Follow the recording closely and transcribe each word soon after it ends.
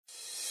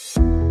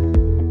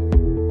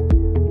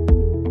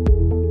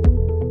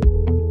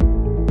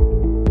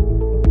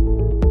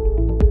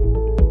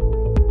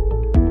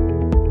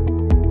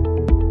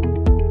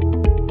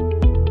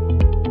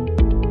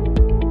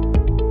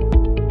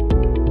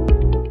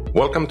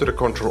Welcome to the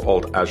Control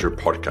Alt Azure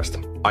podcast.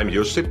 I'm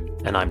Jussi.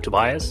 And I'm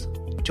Tobias.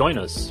 Join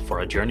us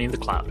for a journey in the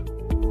cloud.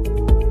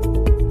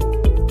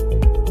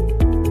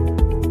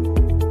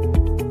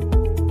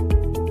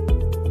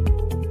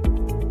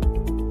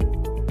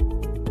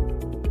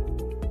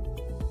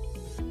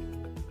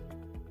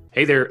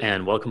 Hey there,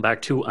 and welcome back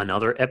to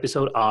another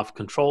episode of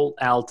Control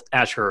Alt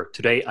Azure.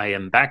 Today I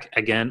am back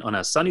again on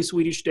a sunny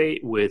Swedish day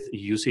with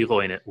Jussi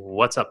Roine.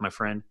 What's up, my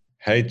friend?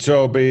 Hey,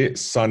 Toby.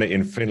 Sunny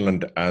in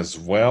Finland as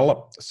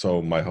well.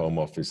 So my home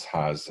office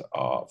has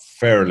a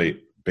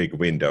fairly big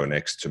window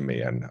next to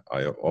me, and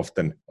I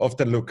often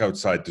look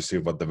outside to see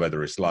what the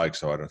weather is like,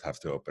 so I don't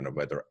have to open a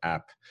weather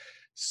app.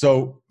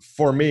 So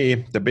for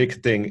me, the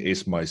big thing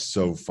is my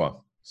sofa.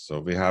 So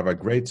we have a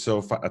great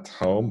sofa at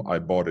home. I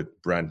bought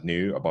it brand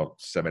new about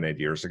 7-8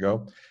 years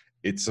ago.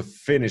 It's a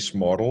Finnish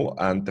model,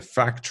 and the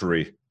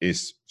factory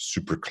is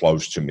super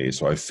close to me.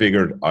 So I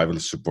figured I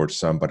will support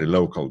somebody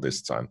local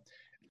this time.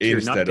 You're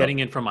not getting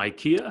it from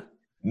IKEA?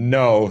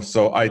 No.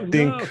 So I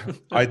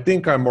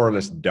think I'm more or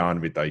less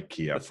done with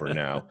IKEA for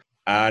now.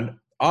 And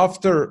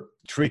after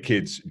 3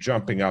 kids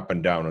jumping up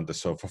and down on the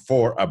sofa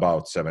for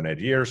about 7-8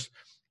 years,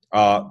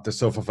 the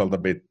sofa felt a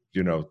bit,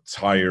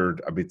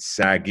 tired, a bit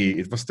saggy.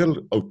 It was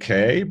still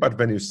okay, but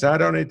when you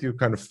sat on it, you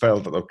kind of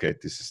felt that, okay,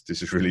 this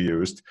is really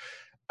used.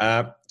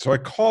 So I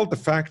called the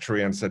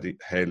factory and said,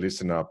 hey,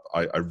 listen up.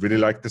 I really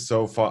like the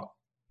sofa.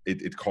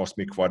 It cost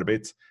me quite a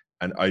bit.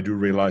 And I do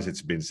realize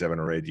it's been 7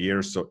 or 8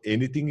 years. So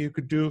anything you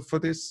could do for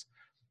this?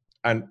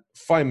 And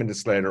 5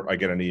 minutes later, I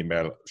get an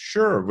email.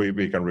 Sure,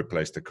 we can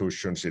replace the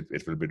cushions. It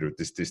will be do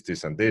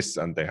this, and this.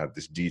 And they had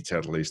this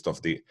detailed list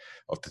of the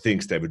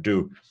things they would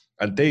do.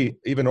 And they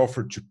even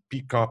offered to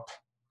pick up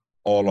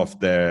all of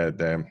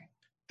the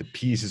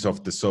pieces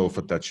of the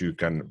sofa that you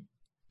can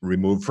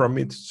remove from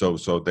it. So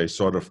they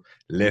sort of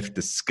left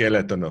the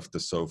skeleton of the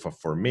sofa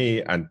for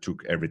me and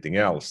took everything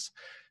else.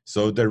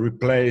 So they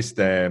replaced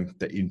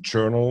the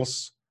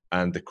internals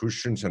and the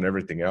cushions and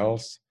everything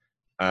else,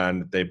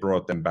 and they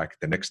brought them back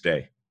the next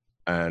day.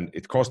 And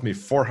it cost me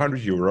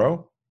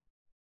 €400,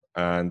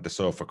 and the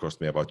sofa cost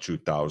me about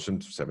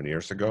 2,000 7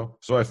 years ago.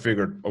 So I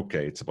figured,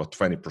 okay, it's about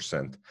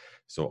 20%.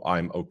 So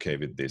I'm okay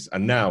with this.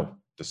 And now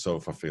the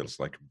sofa feels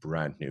like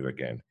brand new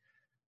again.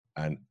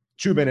 And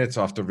 2 minutes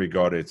after we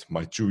got it,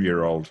 my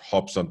 2-year-old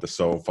hops on the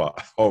sofa,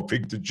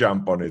 hoping to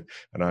jump on it.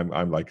 And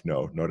I'm like,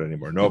 no, not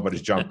anymore.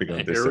 Nobody's jumping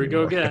on this Here we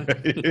anymore. go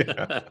again.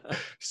 Yeah.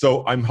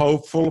 So I'm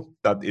hopeful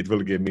that it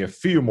will give me a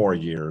few more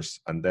years.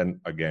 And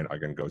then again, I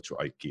can go to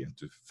IKEA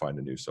to find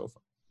a new sofa.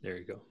 There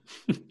you go.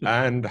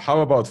 And how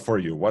about for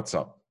you? What's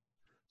up?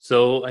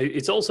 So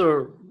it's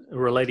also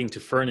relating to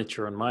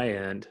furniture on my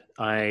end.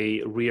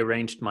 I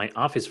rearranged my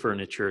office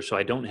furniture so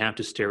I don't have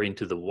to stare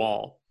into the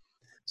wall.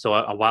 So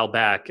a while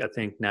back, I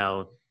think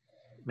now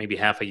maybe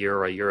half a year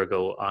or a year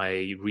ago,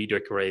 I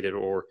redecorated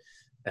or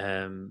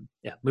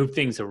moved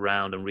things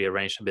around and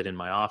rearranged a bit in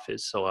my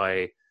office. So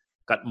I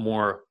got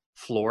more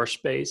floor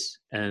space.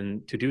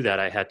 And to do that,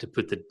 I had to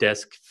put the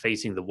desk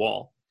facing the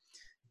wall,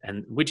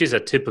 and which is a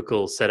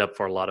typical setup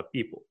for a lot of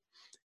people.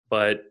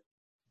 But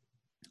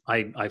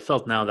I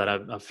felt now that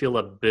I feel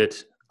a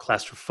bit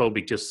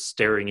claustrophobic just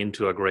staring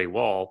into a gray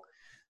wall.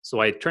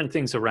 So I turned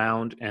things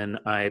around and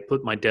I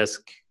put my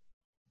desk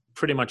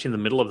pretty much in the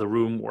middle of the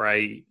room where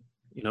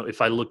if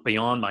I look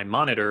beyond my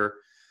monitor,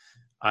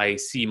 I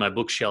see my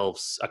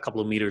bookshelves a couple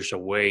of meters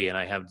away, and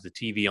I have the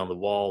TV on the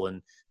wall,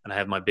 and I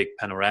have my big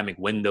panoramic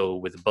window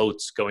with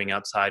boats going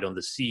outside on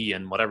the sea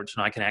and whatever.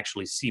 So I can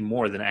actually see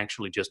more than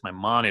actually just my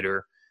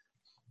monitor.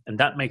 And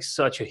that makes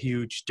such a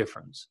huge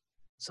difference.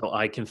 So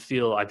I can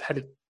feel, I've had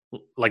it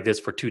like this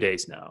for 2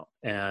 days now,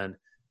 and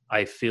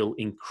I feel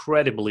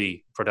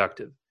incredibly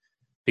productive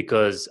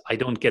because I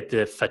don't get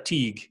the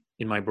fatigue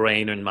in my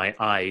brain and my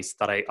eyes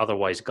that I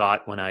otherwise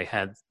got when I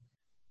had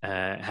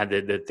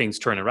the things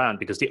turn around,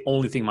 because the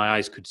only thing my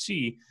eyes could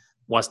see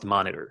was the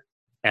monitor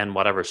and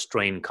whatever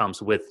strain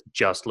comes with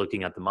just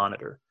looking at the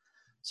monitor.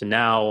 So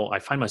now I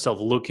find myself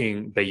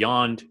looking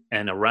beyond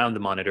and around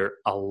the monitor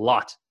a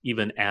lot,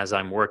 even as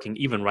I'm working.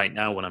 Even right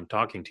now when I'm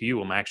talking to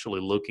you, I'm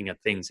actually looking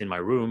at things in my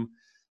room.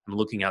 I'm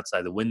looking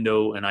outside the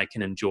window, and I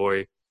can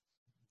enjoy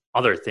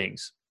other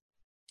things.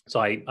 So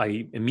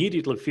I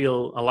immediately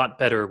feel a lot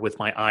better with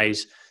my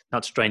eyes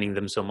not straining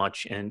them so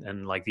much,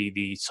 and like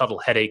the subtle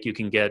headache you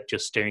can get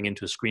just staring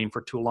into a screen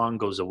for too long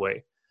goes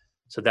away.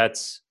 So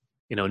that's,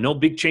 no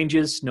big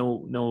changes,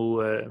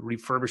 no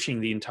refurbishing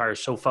the entire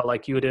sofa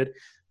like you did.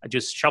 I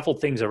just shuffled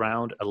things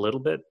around a little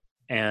bit,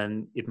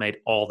 and it made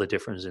all the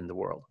difference in the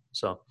world.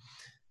 So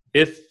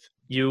if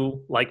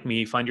you, like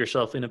me, find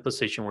yourself in a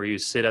position where you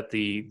sit at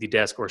the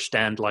desk or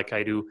stand like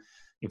I do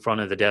in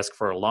front of the desk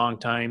for a long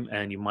time,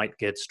 and you might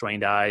get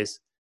strained eyes,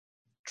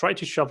 try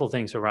to shuffle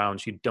things around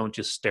so you don't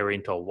just stare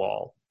into a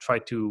wall. Try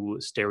to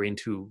stare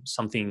into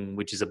something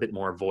which is a bit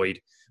more void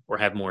or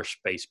have more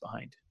space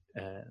behind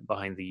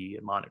the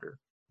monitor.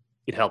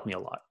 It helped me a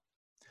lot.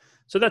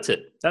 So that's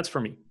it. That's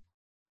for me.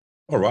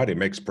 All right, it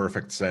makes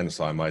perfect sense.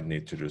 I might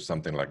need to do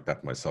something like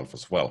that myself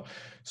as well.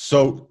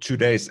 So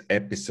today's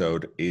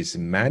episode is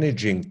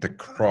managing the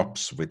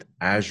crops with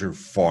Azure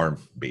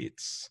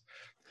FarmBeats.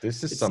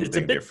 This is It's a something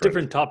bit different.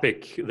 different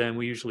topic than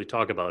we usually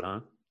talk about,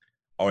 huh?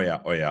 Oh yeah,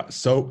 oh yeah.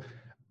 So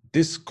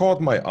this caught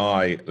my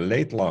eye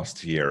late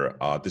last year.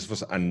 This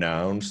was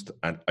announced,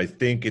 and I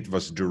think it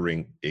was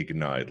during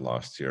Ignite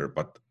last year,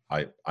 but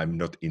I'm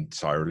not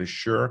entirely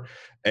sure.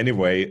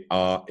 Anyway,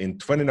 in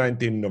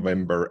 2019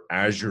 November,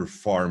 Azure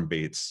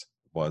FarmBeats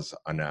was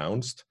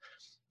announced.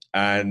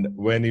 And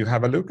when you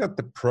have a look at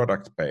the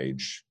product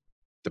page,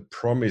 the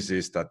promise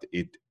is that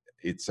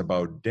it's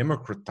about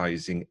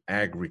democratizing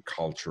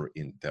agriculture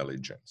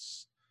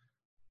intelligence.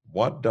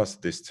 What does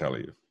this tell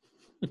you?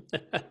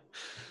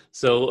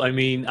 So, I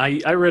mean,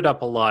 I read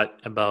up a lot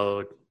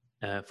about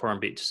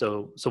FarmBeats.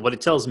 So what it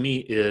tells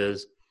me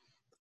is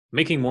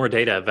making more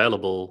data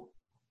available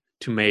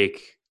to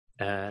make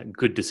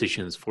good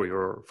decisions for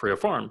your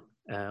farm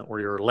or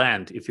your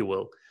land, if you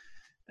will.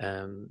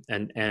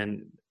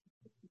 And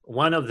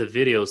one of the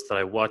videos that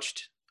I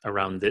watched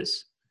around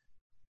this,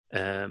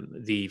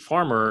 the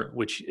farmer,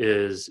 which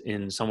is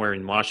in somewhere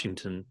in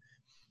Washington,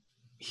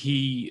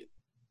 he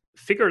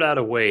figured out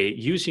a way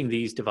using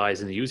these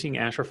devices, using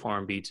Azure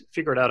FarmBeats,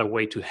 figured out a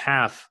way to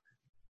have,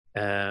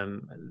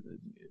 um,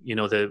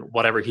 the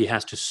whatever he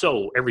has to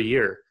sow every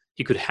year,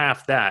 he could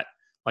have that,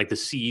 like the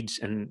seeds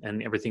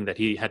and everything that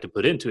he had to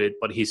put into it,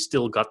 but he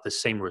still got the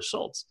same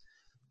results,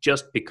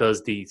 just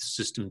because the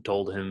system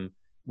told him,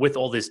 with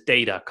all this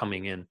data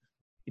coming in,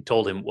 he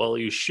told him, well,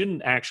 you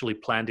shouldn't actually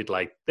plant it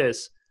like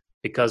this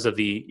because of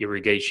the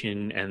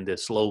irrigation and the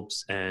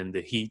slopes and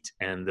the heat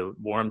and the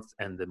warmth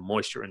and the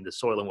moisture in the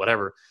soil and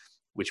whatever,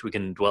 which we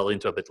can dwell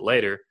into a bit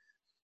later.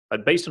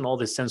 But based on all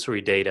this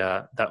sensory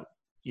data that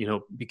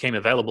became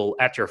available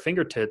at your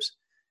fingertips,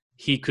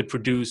 he could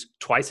produce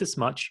twice as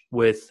much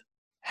with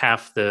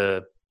half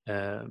the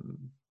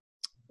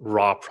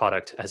raw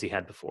product as he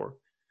had before.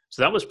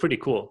 So that was pretty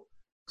cool.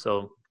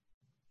 So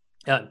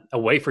a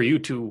way for you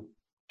to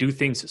do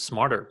things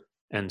smarter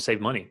and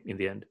save money in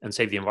the end and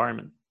save the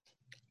environment.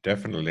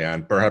 Definitely.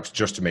 And perhaps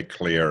just to make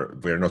clear,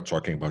 we're not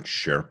talking about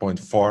SharePoint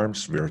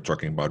farms. We're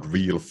talking about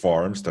real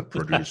farms that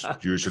produce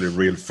usually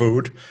real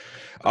food.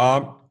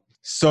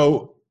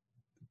 So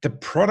the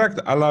product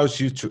allows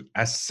you to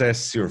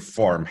assess your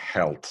farm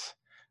health.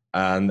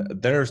 And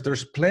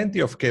there's plenty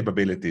of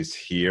capabilities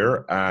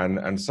here.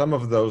 And some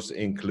of those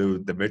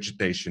include the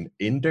vegetation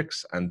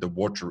index and the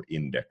water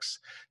index.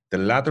 The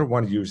latter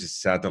one uses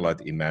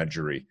satellite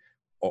imagery,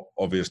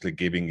 obviously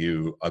giving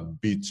you a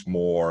bit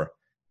more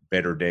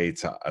better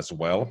data as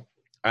well.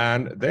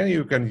 And then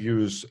you can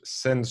use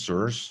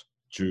sensors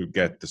to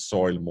get the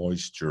soil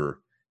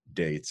moisture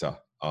data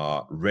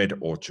read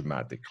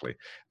automatically.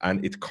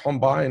 And it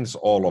combines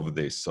all of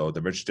this. So the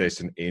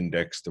vegetation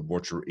index, the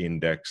water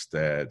index,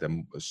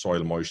 the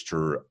soil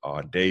moisture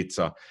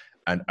data.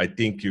 And I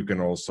think you can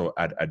also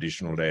add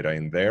additional data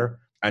in there,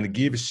 and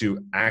gives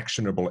you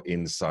actionable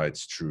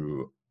insights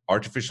through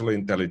artificial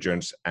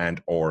intelligence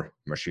and or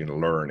machine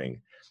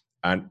learning.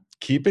 And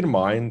keep in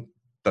mind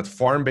that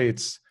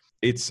FarmBeats,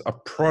 it's a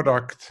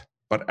product,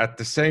 but at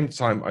the same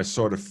time, I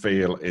sort of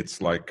feel it's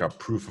like a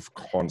proof of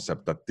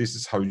concept that this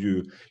is how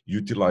you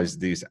utilize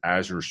these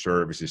Azure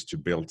services to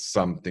build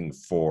something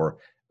for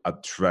a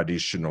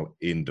traditional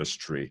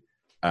industry.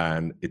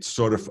 And it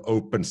sort of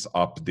opens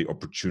up the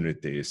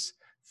opportunities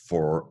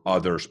for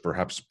others,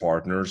 perhaps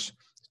partners,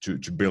 to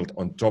build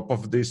on top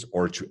of this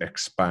or to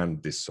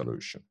expand this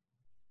solution.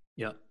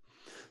 Yeah.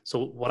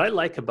 So what I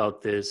like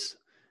about this,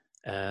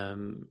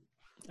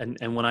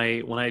 and when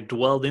I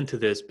dwelled into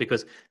this,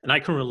 and I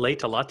can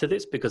relate a lot to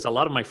this because a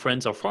lot of my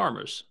friends are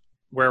farmers.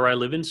 Where I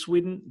live in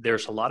Sweden,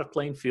 there's a lot of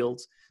plain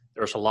fields,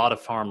 there's a lot of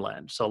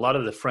farmland. So a lot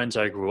of the friends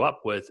I grew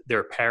up with,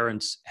 their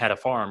parents had a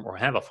farm or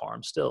have a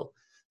farm still.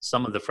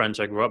 Some of the friends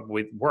I grew up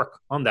with work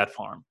on that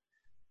farm.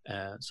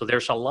 So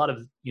there's a lot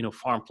of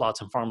farm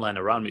plots and farmland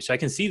around me. So I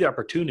can see the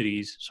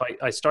opportunities. So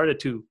I started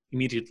to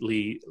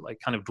immediately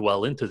kind of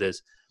dwell into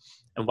this.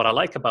 And what I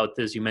like about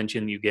this, you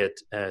mentioned you get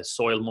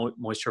soil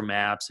moisture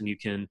maps, and you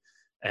can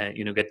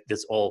get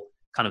this all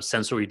kind of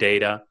sensory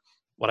data.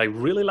 What I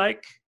really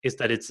like is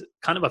that it's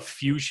kind of a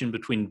fusion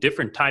between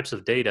different types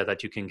of data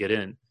that you can get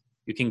in.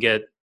 You can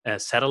get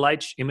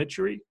satellite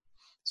imagery.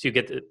 So you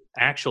get the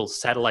actual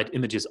satellite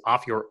images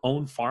of your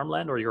own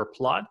farmland or your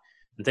plot.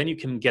 And then you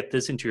can get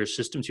this into your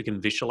systems. You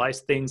can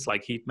visualize things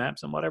like heat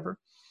maps and whatever.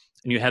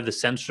 And you have the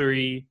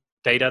sensory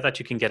data that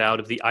you can get out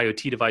of the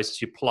IoT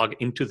devices you plug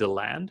into the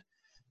land.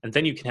 And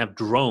then you can have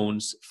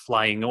drones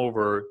flying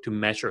over to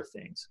measure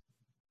things.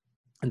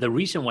 And the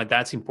reason why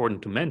that's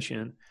important to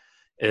mention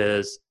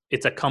is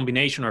it's a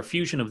combination or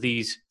fusion of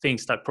these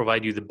things that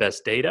provide you the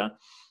best data.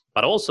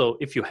 But also,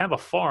 if you have a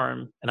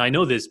farm, and I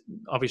know this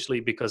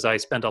obviously because I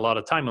spent a lot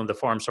of time on the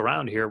farms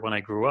around here when I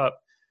grew up,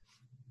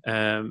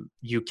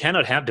 you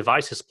cannot have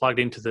devices plugged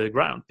into the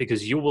ground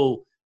because you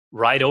will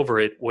ride over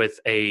it with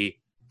a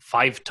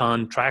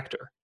 5-ton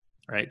tractor,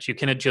 right? You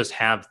cannot just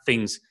have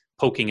things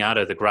poking out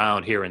of the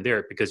ground here and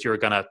there, because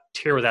you're going to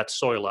tear that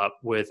soil up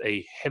with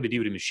a heavy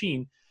duty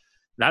machine.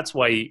 That's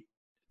why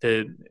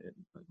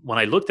when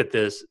I looked at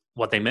this,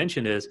 what they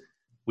mentioned is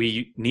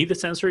we need the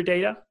sensory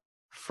data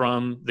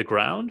from the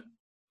ground,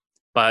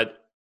 but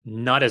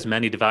not as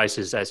many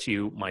devices as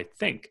you might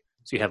think.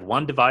 So you have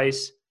one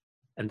device,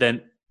 and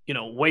then,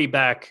 way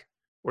back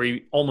where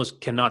you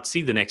almost cannot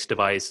see the next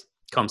device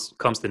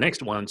comes the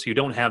next one. So you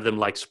don't have them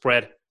like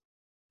spread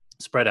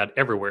out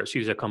everywhere. So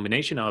you use a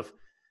combination of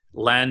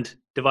land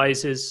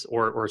devices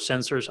or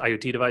sensors,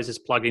 IoT devices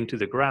plugged into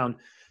the ground,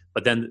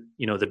 but then,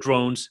 the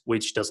drones,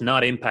 which does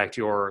not impact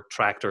your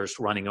tractors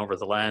running over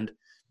the land,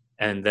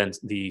 and then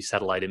the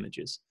satellite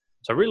images.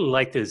 So I really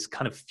like this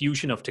kind of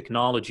fusion of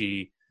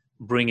technology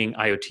bringing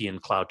IoT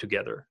and cloud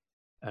together.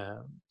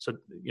 So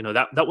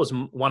that was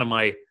one of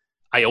my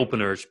eye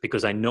openers,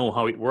 because I know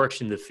how it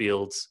works in the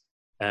fields.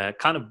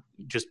 Kind of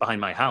just behind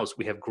my house,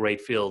 we have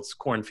great fields,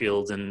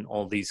 cornfields, and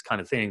all these kind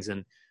of things.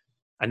 And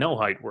I know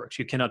how it works.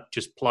 You cannot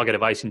just plug a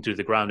device into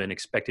the ground and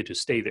expect it to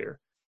stay there.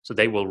 So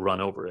they will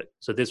run over it.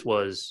 So this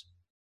was,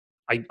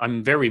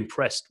 I'm very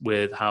impressed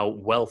with how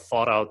well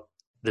thought out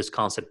this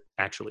concept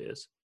actually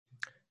is.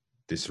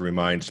 This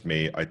reminds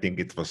me, I think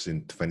it was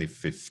in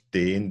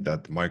 2015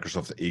 that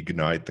Microsoft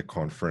Ignite, the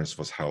conference,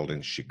 was held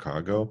in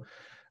Chicago.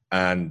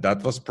 And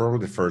that was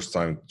probably the first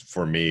time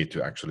for me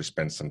to actually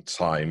spend some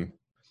time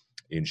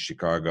in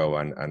Chicago.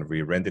 And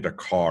we rented a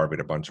car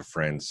with a bunch of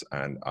friends.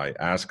 And I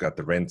asked at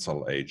the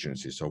rental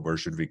agency, so where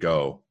should we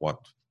go? What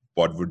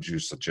would you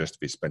suggest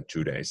we spend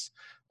 2 days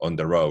on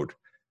the road?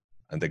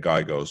 And the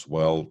guy goes,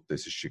 well,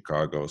 this is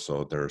Chicago,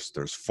 so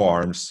there's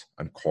farms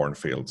and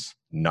cornfields,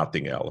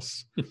 nothing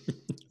else.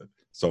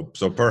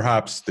 So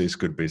perhaps this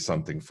could be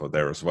something for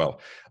there as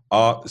well.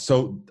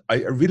 So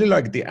I really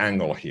like the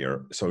angle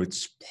here. So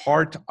it's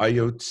part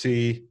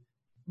IoT,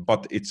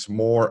 but it's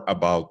more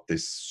about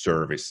this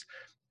service.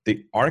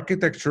 The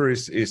architecture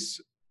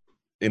is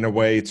in a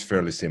way, it's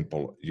fairly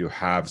simple. You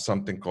have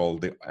something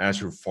called the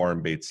Azure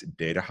FarmBeats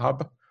Data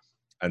Hub,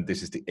 and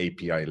this is the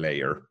API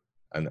layer.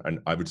 And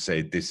I would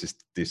say this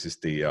is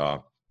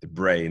the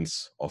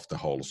brains of the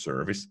whole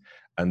service.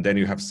 And then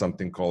you have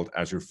something called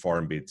Azure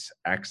FarmBeats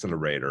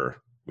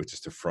Accelerator, which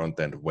is the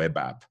front-end web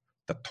app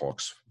that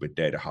talks with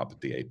Data Hub,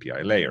 the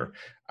API layer.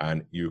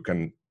 And you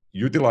can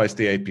utilize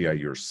the API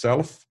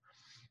yourself,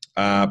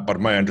 but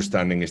my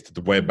understanding is that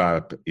the web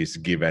app is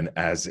given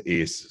as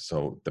is.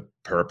 So the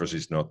purpose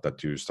is not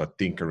that you start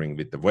tinkering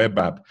with the web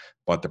app,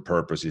 but the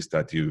purpose is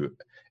that you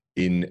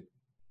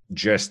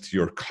ingest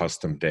your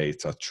custom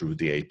data through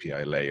the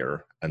API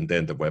layer, and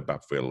then the web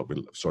app will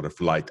sort of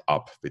light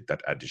up with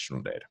that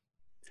additional data.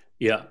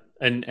 Yeah,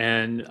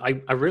 and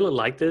I really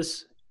like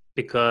this,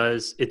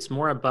 because it's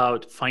more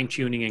about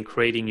fine-tuning and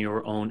creating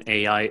your own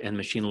AI and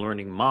machine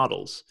learning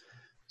models.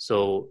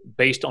 So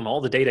based on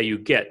all the data you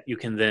get, you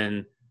can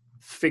then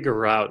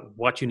figure out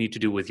what you need to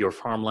do with your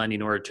farmland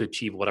in order to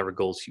achieve whatever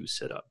goals you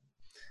set up.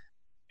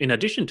 In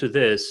addition to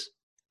this,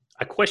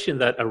 a question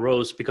that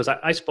arose, because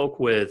I spoke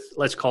with,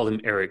 let's call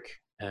him Eric,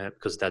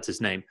 because that's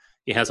his name.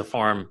 He has a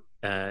farm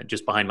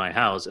just behind my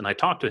house, and I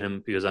talked to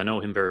him because I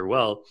know him very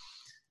well.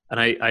 And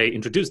I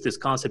introduced this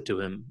concept to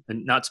him,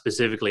 and not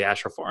specifically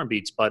Azure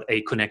FarmBeats, but a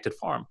connected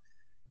farm.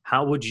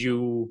 How would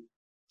you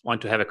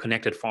want to have a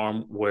connected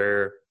farm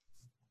where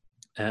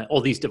all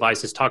these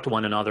devices talk to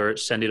one another,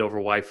 send it over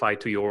Wi-Fi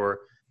to your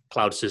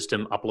cloud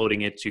system,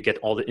 uploading it to get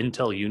all the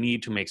intel you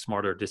need to make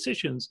smarter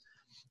decisions?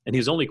 And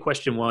his only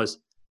question was,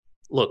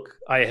 look,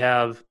 I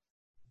have,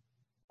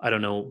 I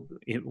don't know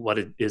what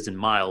it is in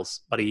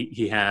miles, but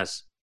he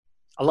has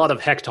a lot of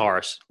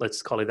hectares,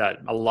 let's call it that,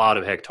 a lot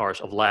of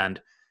hectares of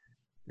land.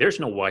 There's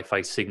no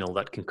Wi-Fi signal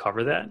that can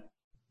cover that.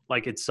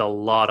 Like, it's a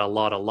lot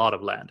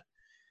of land.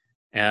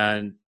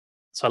 And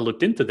so I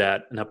looked into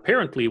that, and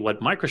apparently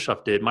what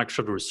Microsoft did,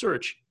 Microsoft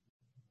Research,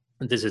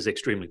 and this is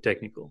extremely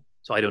technical,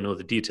 so I don't know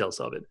the details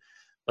of it,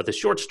 but the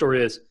short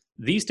story is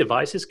these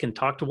devices can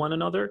talk to one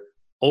another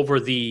over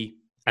the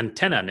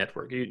antenna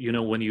network. You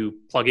know, when you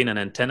plug in an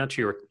antenna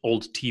to your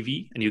old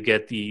TV and you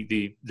get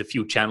the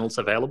few channels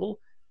available,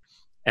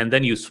 and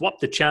then you swap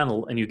the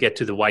channel and you get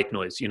to the white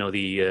noise, you know,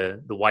 the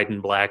white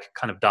and black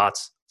kind of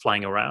dots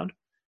flying around.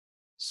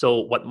 So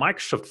what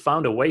Microsoft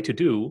found a way to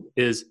do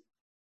is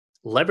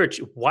leverage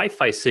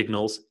Wi-Fi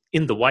signals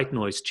in the white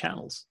noise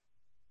channels,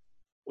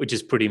 which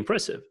is pretty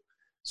impressive.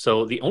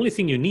 So the only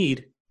thing you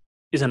need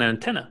is an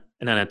antenna,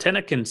 and an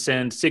antenna can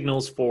send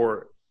signals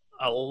for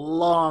a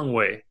long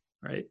way,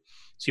 right?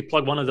 So you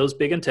plug one of those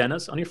big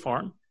antennas on your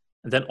farm,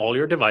 and then all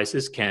your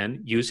devices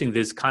can, using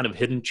this kind of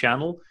hidden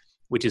channel,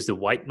 which is the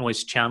white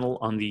noise channel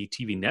on the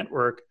TV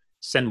network,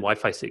 send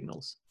Wi-Fi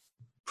signals.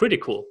 Pretty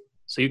cool.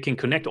 So you can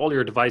connect all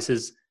your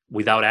devices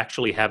without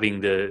actually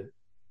having the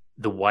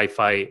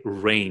Wi-Fi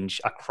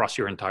range across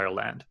your entire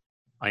land.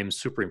 I am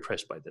super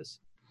impressed by this.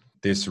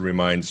 This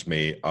reminds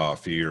me, a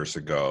few years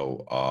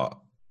ago,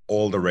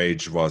 all the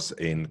rage was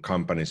in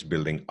companies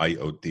building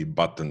IoT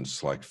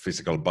buttons, like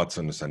physical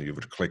buttons, and you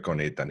would click on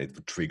it and it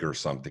would trigger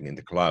something in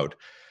the cloud.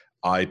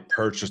 I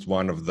purchased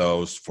one of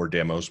those for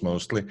demos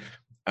mostly.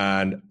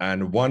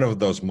 And one of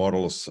those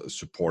models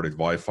supported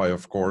Wi-Fi,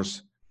 of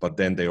course, but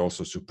then they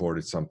also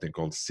supported something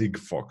called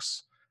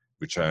Sigfox,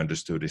 which I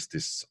understood is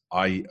this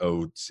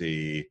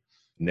IoT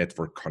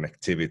network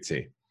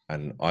connectivity.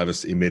 And I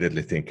was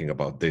immediately thinking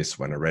about this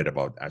when I read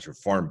about Azure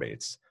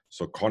Farmbeats.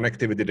 So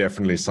connectivity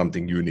definitely is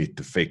something you need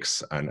to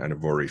fix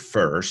and worry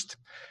first.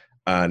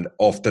 And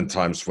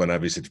oftentimes when I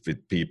visit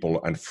with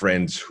people and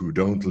friends who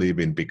don't live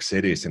in big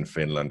cities in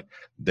Finland,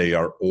 they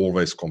are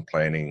always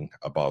complaining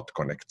about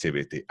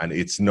connectivity. And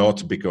it's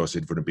not because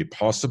it wouldn't be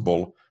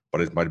possible,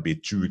 but it might be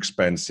too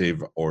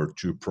expensive or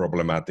too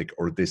problematic,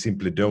 or they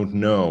simply don't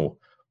know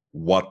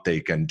what they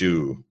can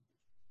do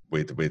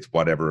with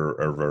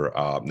whatever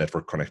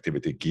network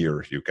connectivity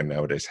gear you can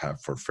nowadays have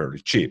for fairly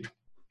cheap.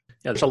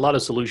 Yeah, there's a lot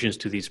of solutions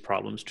to these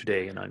problems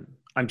today, and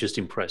I'm just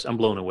impressed. I'm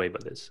blown away by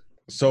this.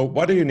 So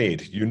what do you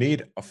need? You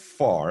need a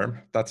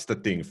farm. That's the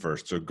thing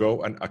first. So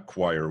go and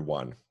acquire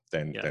one.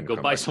 Then go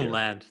buy some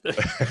land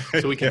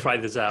so we can try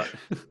this out.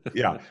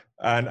 Yeah,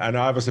 and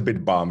I was a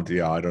bit bummed.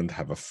 Yeah, I don't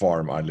have a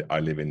farm. I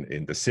live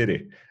in the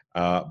city.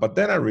 But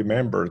then I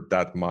remembered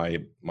that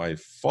my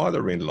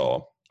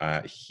father-in-law,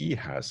 he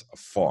has a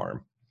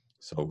farm.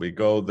 So we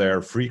go there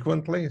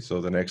frequently.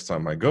 So the next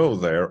time I go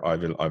there, I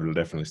will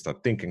definitely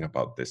start thinking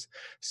about this.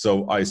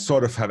 So I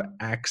sort of have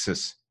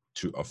access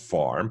to a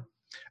farm.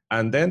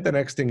 And then the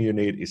next thing you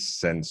need is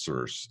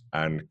sensors.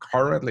 And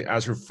currently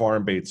Azure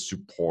Farmbeats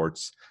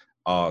supports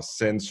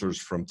sensors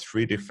from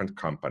 3 different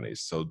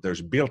companies. So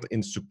there's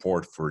built-in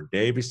support for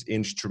Davis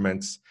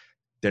Instruments,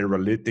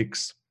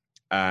 Teralytics,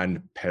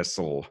 and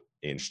Pessl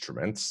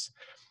Instruments.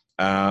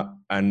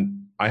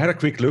 And I had a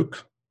quick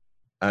look,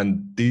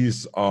 and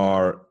these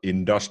are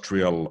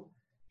industrial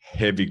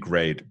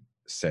heavy-grade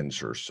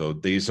sensors. So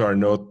these are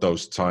not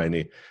those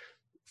tiny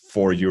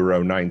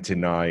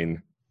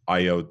 €4.99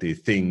 IoT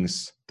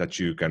things that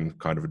you can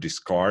kind of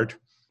discard.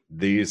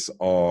 These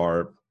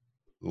are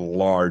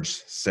large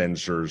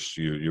sensors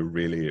you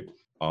really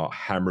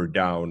hammer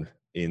down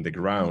in the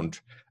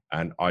ground.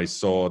 And I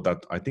saw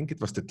that, I think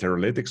it was the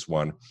Teralytics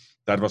one,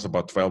 that was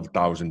about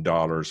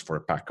 $12,000 for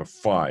a pack of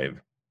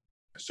 5.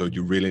 So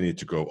you really need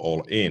to go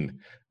all in.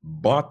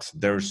 But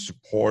there's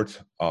support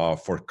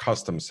for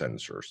custom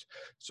sensors.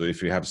 So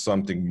if you have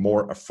something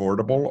more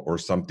affordable or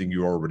something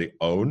you already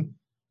own,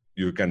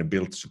 you can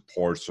build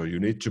support. So you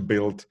need to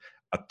build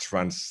a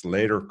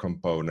translator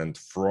component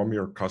from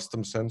your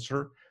custom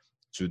sensor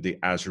to the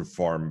Azure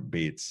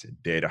Farmbeats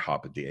Data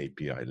Hub, the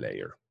API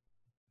layer.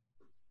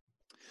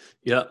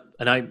 Yeah,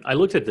 and I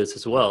looked at this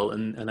as well,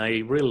 and I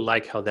really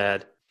like how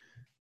that,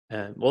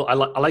 I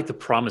like the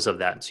promise of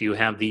that. So you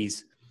have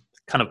these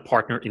kind of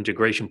partner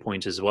integration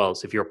points as well.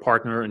 So if you're a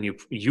partner and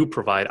you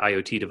provide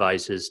IoT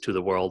devices to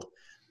the world,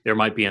 there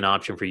might be an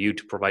option for you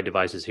to provide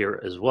devices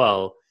here as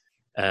well,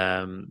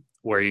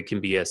 where you can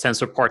be a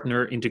sensor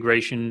partner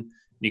integration.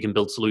 You can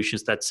build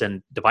solutions that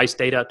send device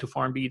data to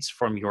Farmbeats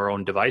from your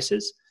own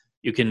devices.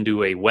 You can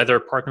do a weather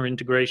partner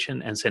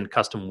integration and send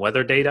custom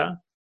weather data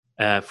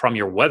from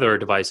your weather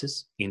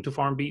devices into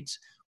Farmbeats.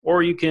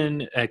 Or you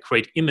can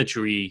create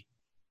imagery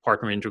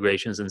partner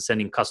integrations and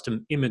sending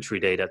custom imagery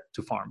data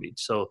to Farmbeats.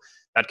 So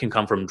that can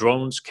come from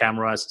drones,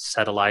 cameras,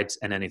 satellites,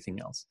 and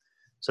anything else.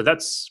 So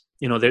that's,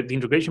 the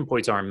integration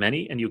points are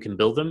many and you can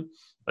build them.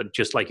 But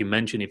just like you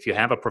mentioned, if you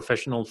have a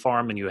professional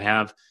farm and you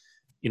have,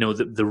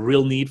 the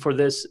real need for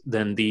this,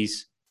 then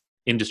these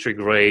industry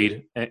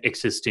grade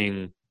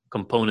existing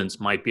components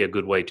might be a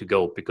good way to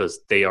go because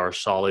they are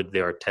solid,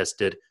 they are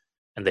tested,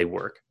 and they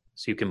work.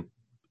 So you can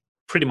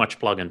pretty much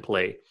plug and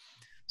play.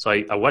 So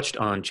I watched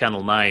on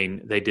Channel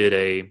 9, they did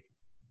a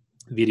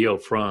video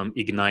from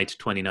Ignite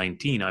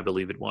 2019, I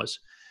believe it was.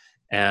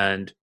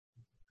 And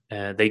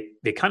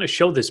they kind of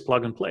show this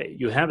plug and play.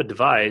 You have a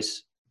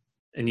device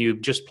and you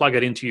just plug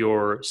it into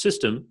your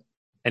system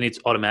and it's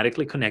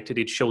automatically connected.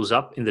 It shows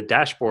up in the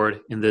dashboard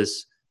in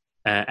this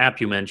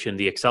app you mentioned,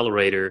 the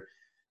accelerator.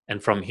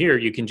 And from here,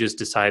 you can just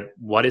decide,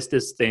 what is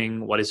this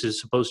thing? What is it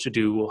supposed to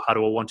do? How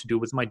do I want to do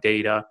with my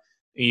data?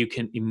 And you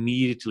can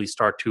immediately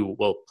start to,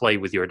 play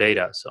with your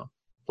data. So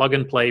plug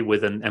and play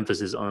with an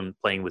emphasis on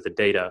playing with the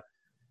data,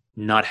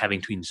 not having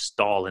to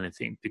install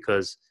anything.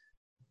 Because,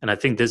 and I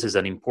think this is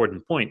an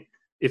important point,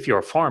 if you're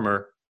a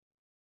farmer,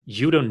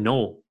 you don't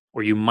know,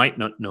 or you might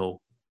not know,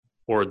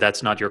 or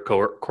that's not your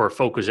core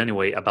focus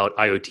anyway, about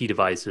IoT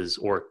devices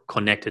or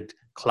connected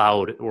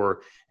cloud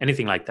or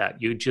anything like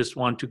that. You just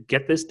want to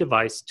get this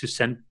device to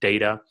send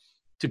data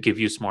to give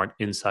you smart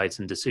insights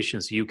and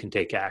decisions so you can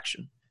take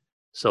action.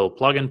 So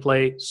plug and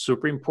play,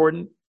 super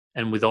important.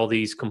 And with all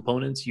these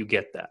components, you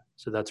get that.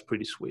 So that's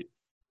pretty sweet.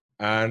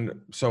 And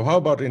so how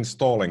about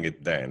installing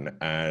it then?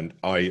 And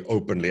I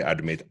openly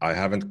admit I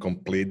haven't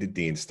completed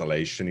the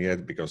installation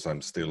yet because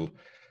I'm still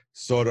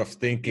sort of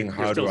thinking,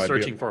 You're still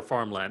searching for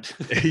farmland.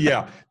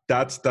 Yeah,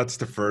 that's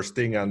the first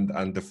thing.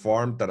 And the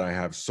farm that I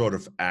have sort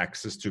of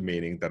access to,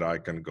 meaning that I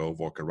can go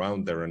walk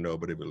around there and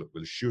nobody will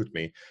shoot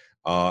me.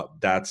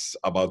 That's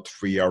about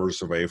 3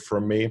 hours away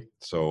from me.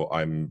 So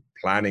I'm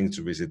planning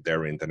to visit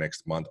there in the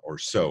next month or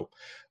so.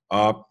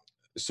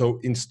 So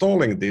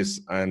installing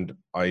this, and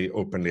I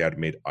openly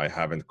admit I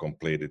haven't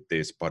completed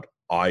this, but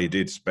I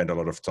did spend a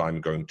lot of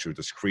time going through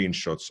the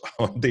screenshots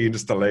on the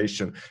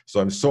installation. So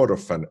I'm sort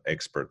of an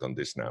expert on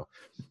this now.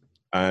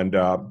 And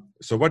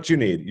so what you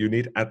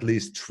need at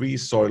least 3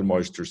 soil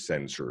moisture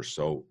sensors.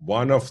 So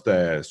one of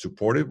the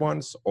supported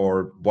ones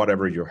or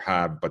whatever you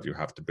have, but you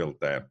have to build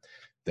the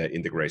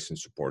integration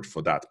support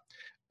for that.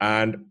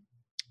 And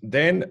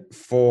then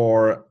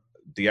for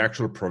the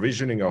actual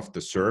provisioning of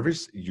the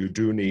service, you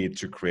do need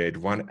to create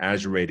one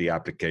Azure AD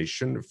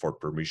application for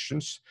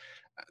permissions.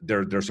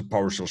 There's a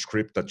PowerShell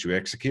script that you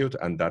execute,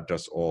 and that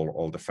does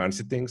all the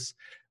fancy things.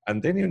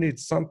 And then you need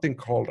something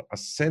called a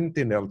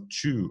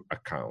Sentinel-2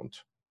 account.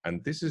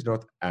 And this is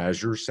not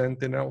Azure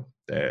Sentinel,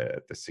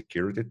 the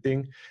security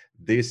thing.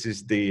 This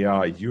is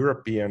the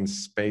European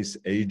Space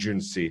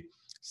Agency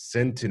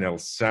Sentinel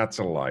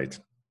satellite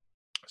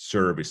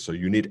service. So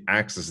you need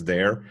access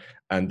there,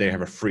 and they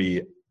have a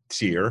free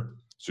tier.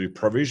 So you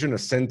provision a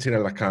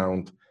Sentinel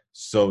account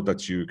so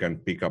that you can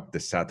pick up the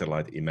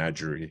satellite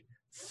imagery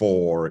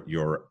for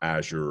your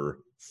Azure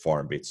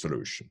FarmBeat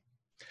solution.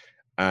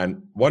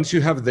 And once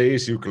you have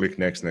these, you click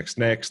next, next,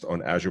 next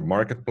on Azure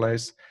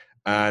Marketplace.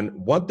 And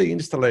what the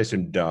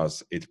installation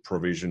does, it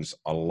provisions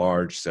a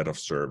large set of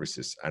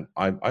services. And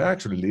I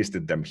actually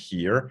listed them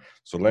here.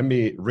 So let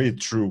me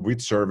read through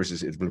which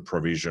services it will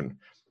provision.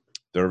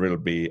 There will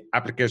be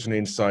application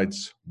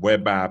insights,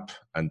 web app,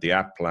 and the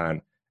app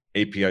plan,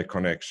 API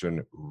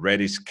connection,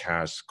 Redis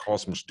cache,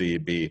 Cosmos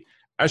DB,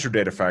 Azure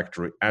Data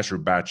Factory, Azure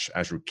Batch,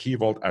 Azure Key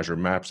Vault, Azure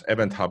Maps,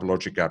 Event Hub,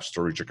 Logic App,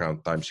 Storage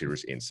Account, Time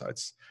Series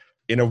Insights.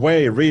 In a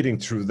way, reading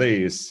through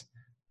this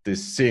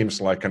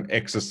seems like an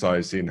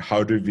exercise in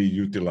how do we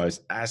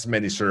utilize as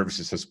many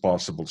services as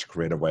possible to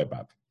create a web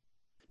app.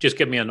 Just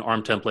give me an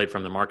ARM template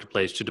from the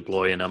marketplace to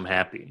deploy, and I'm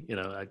happy.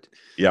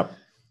 Yep.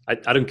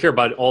 I don't care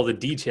about all the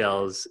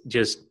details.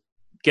 Just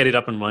get it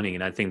up and running,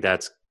 and I think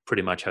that's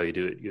pretty much how you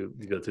do it. You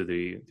go through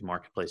the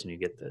marketplace and you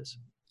get this.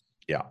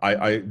 Yeah,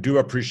 I do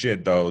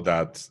appreciate, though,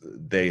 that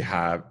they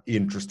have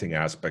interesting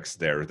aspects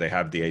there. They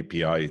have the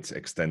API, it's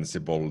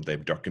extensible,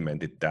 they've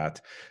documented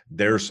that.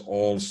 There's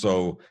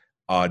also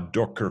a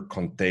Docker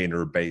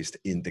container-based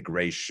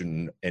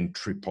integration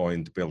entry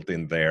point built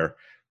in there.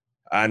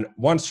 And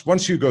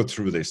once you go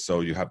through this,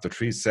 so you have the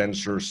 3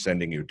 sensors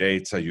sending you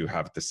data, you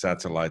have the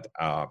satellite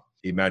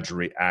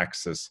imagery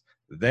access,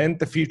 then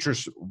the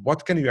features,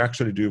 what can you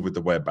actually do with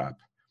the web app?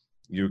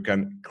 You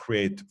can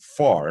create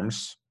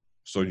farms.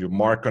 So you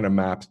mark on a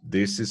map,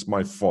 this is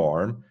my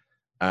farm.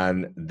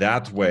 And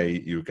that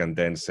way you can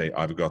then say,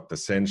 I've got the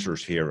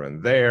sensors here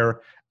and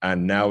there.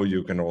 And now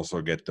you can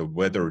also get the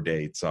weather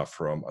data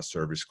from a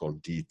service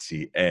called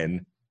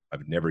DTN.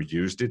 I've never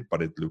used it,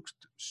 but it looks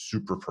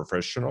super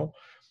professional.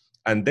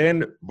 And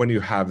then when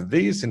you have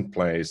these in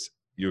place,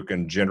 you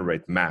can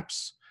generate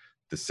maps,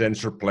 the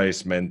sensor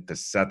placement, the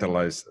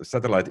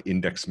satellite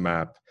index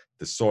map,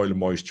 the soil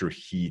moisture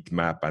heat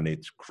map, and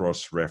it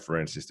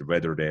cross-references the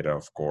weather data,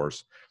 of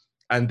course.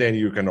 And then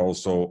you can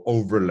also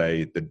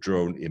overlay the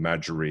drone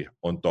imagery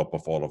on top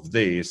of all of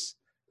these.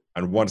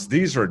 And once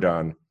these are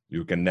done,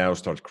 you can now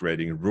start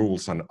creating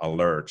rules and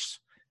alerts.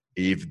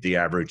 If the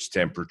average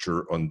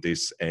temperature on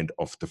this end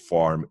of the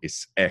farm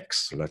is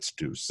X, let's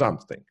do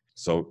something.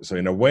 So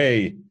in a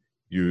way,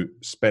 you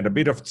spend a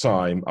bit of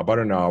time, about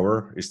an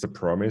hour is the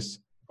promise,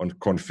 on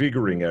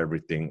configuring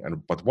everything.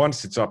 But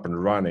once it's up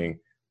and running,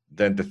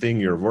 then the thing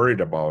you're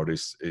worried about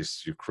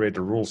is you create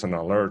the rules and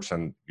alerts,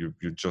 and you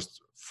just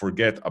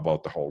forget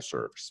about the whole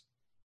service.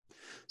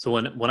 So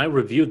when I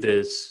reviewed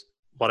this,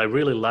 what I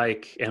really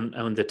like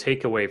and the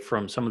takeaway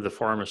from some of the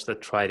farmers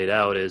that tried it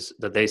out is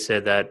that they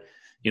said that,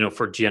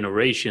 for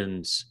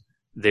generations,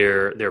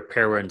 their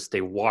parents, they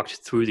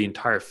walked through the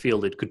entire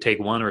field. It could take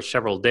 1 or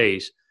several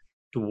days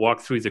to walk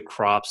through the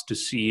crops, to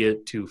see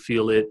it, to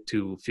feel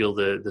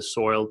the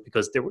soil,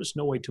 because there was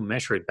no way to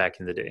measure it back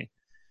in the day.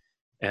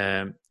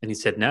 And he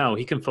said now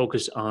he can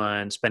focus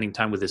on spending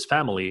time with his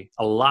family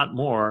a lot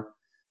more,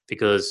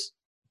 because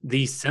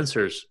these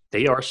sensors,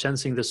 they are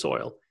sensing the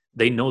soil.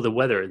 They know the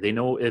weather. They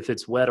know if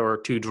it's wet or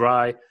too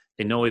dry.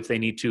 They know if they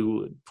need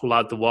to pull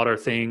out the water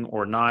thing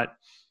or not.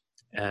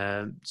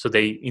 So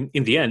they,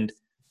 in the end,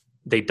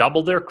 they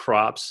doubled their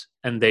crops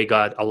and they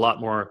got a lot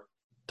more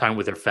time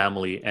with their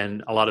family.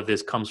 And a lot of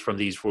this comes from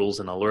these rules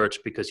and alerts,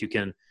 because you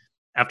can,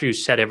 after you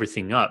set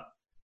everything up,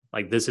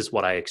 like, this is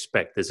what I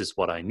expect, this is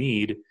what I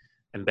need.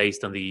 And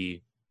based on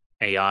the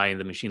AI and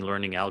the machine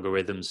learning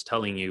algorithms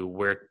telling you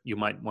where you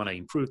might want to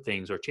improve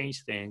things or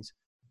change things,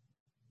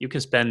 you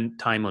can spend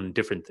time on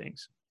different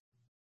things.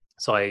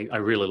 So I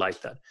really like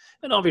that.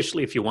 And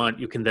obviously, if you want,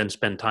 you can then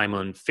spend time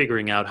on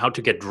figuring out how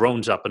to get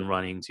drones up and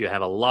running. So you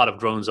have a lot of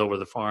drones over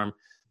the farm,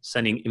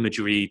 sending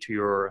imagery to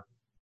your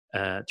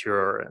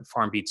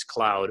FarmBeats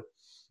cloud,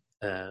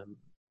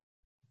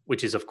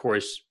 which is, of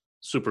course,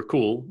 super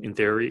cool in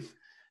theory.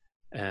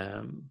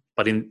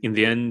 But in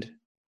the end,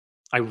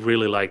 I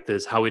really like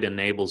this, how it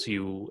enables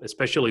you,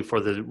 especially for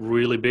the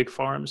really big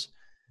farms.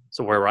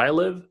 So where I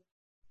live,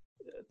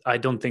 I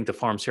don't think the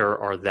farms here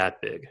are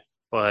that big,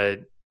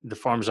 but the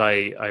farms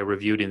I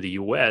reviewed in the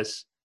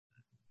US,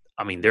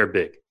 I mean, they're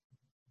big.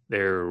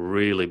 They're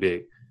really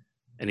big.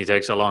 And it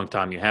takes a long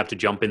time. You have to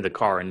jump in the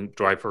car and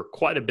drive for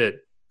quite a bit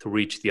to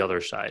reach the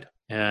other side.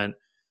 And,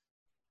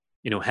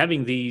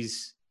 having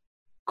these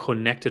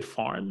connected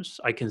farms,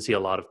 I can see a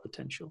lot of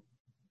potential.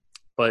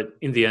 But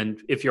in the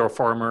end, if you're a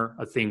farmer,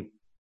 I think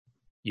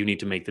you need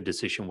to make the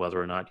decision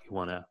whether or not you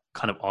want to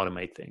kind of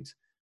automate things.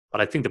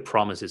 But I think the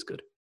promise is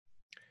good.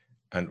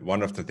 And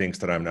one of the things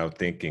that I'm now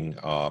thinking,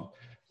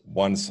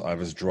 once I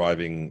was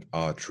driving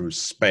through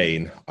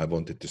Spain, I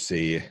wanted to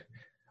see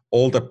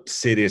all the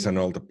cities and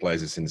all the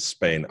places in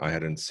Spain I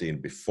hadn't seen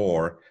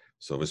before.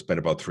 So we spent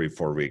about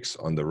 3-4 weeks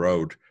on the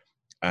road.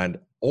 And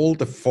all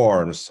the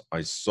farms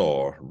I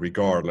saw,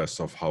 regardless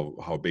of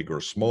how big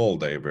or small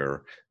they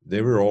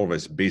were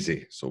always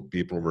busy. So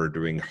people were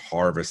doing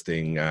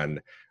harvesting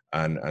and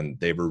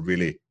they were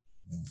really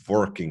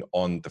working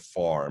on the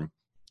farm.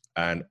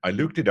 And I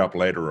looked it up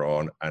later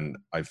on, and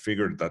I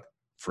figured that,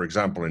 for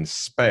example, in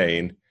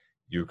Spain,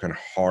 you can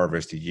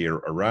harvest year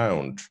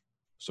around.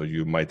 So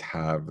you might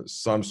have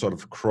some sort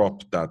of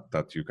crop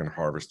that you can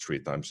harvest 3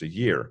 times a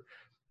year.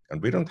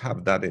 And we don't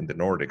have that in the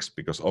Nordics,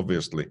 because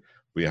obviously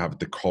we have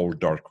the cold,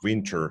 dark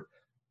winter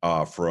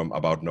from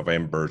about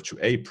November to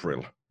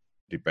April,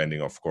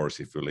 depending, of course,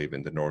 if you live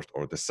in the north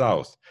or the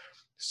south.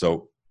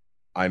 So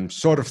I'm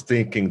sort of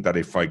thinking that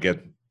if I get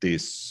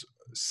these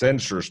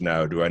sensors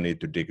now, do I need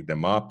to dig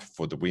them up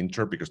for the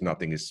winter? Because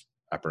nothing is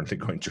apparently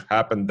going to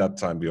happen that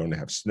time. We only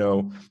have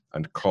snow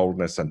and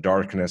coldness and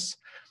darkness.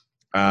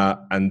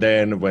 And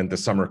then when the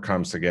summer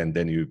comes again,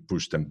 then you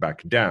push them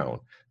back down.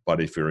 But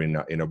if you're in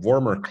a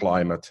warmer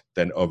climate,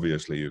 then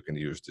obviously you can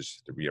use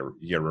this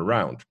year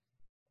around.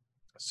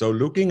 So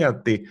looking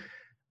at the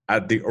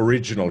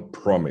original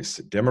promise,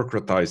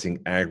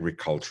 democratizing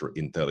agriculture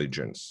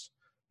intelligence,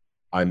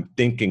 I'm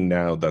thinking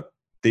now that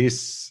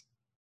this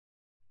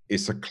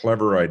is a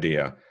clever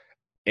idea.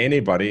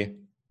 Anybody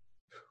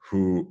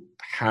who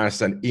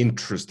has an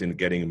interest in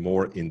getting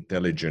more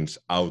intelligence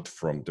out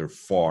from their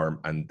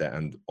farm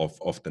and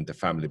often the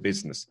family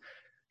business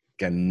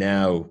can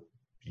now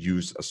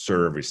use a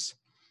service.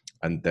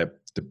 And the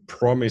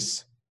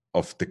promise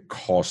of the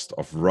cost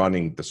of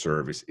running the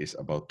service is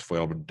about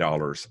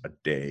 $12 a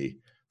day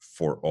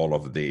for all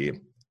of the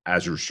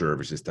Azure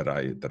services that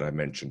I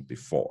mentioned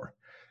before.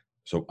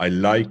 So I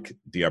like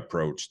the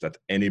approach that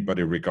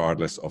anybody,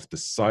 regardless of the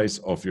size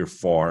of your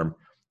farm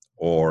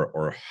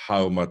or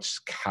how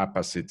much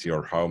capacity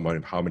or how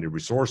many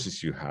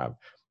resources you have,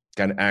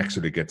 can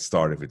actually get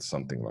started with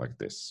something like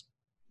this.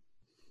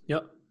 Yeah,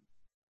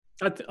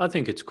 I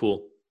think it's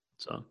cool.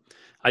 So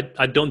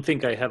I don't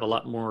think I have a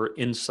lot more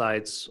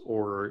insights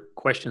or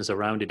questions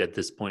around it at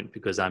this point,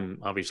 because I'm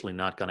obviously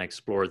not going to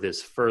explore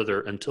this further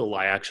until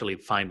I actually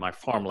find my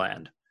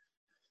farmland.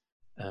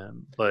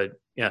 But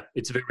yeah,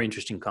 it's a very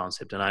interesting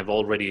concept, and I've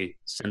already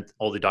sent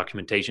all the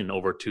documentation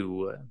over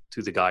to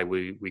the guy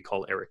we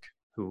call Eric,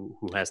 who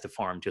has the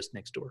farm just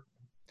next door.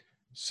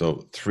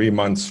 So 3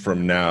 months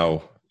from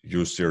now,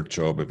 Jussi or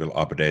Joby will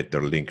update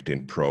their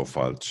LinkedIn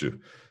profile to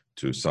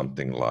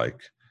something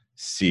like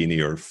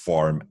senior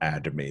farm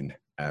admin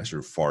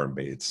Azure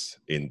FarmBeats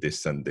in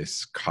this and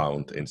this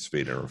count in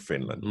Sweden or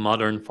Finland.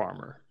 Modern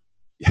farmer.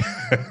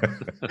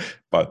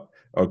 But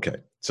okay,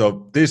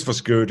 so this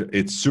was good.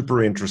 It's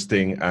super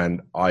interesting,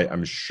 and I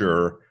am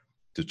sure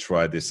to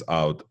try this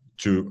out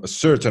to a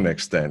certain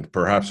extent,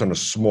 perhaps on a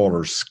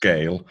smaller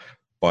scale,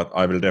 but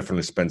I will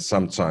definitely spend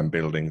some time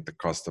building the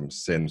custom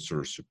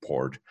sensor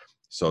support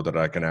so that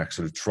I can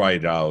actually try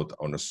it out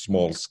on a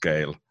small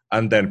scale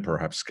and then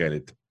perhaps scale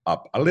it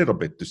up a little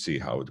bit to see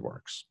how it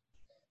works.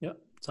 Yeah,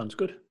 sounds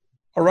good.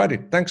 All righty,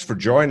 thanks for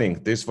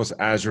joining. This was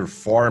Azure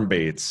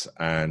FarmBeats,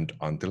 and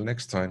until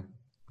next time.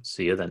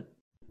 See you then.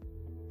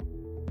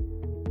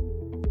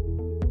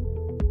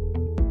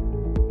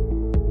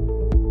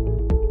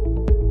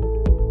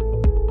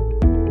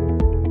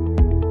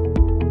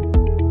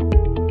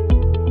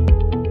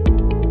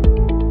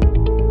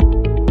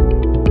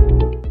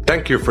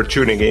 Thank you for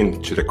tuning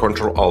in to the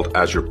Control Alt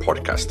Azure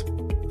podcast.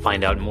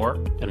 Find out more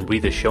and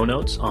read the show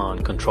notes on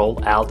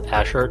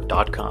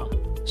controlaltazure.com.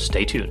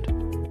 Stay tuned.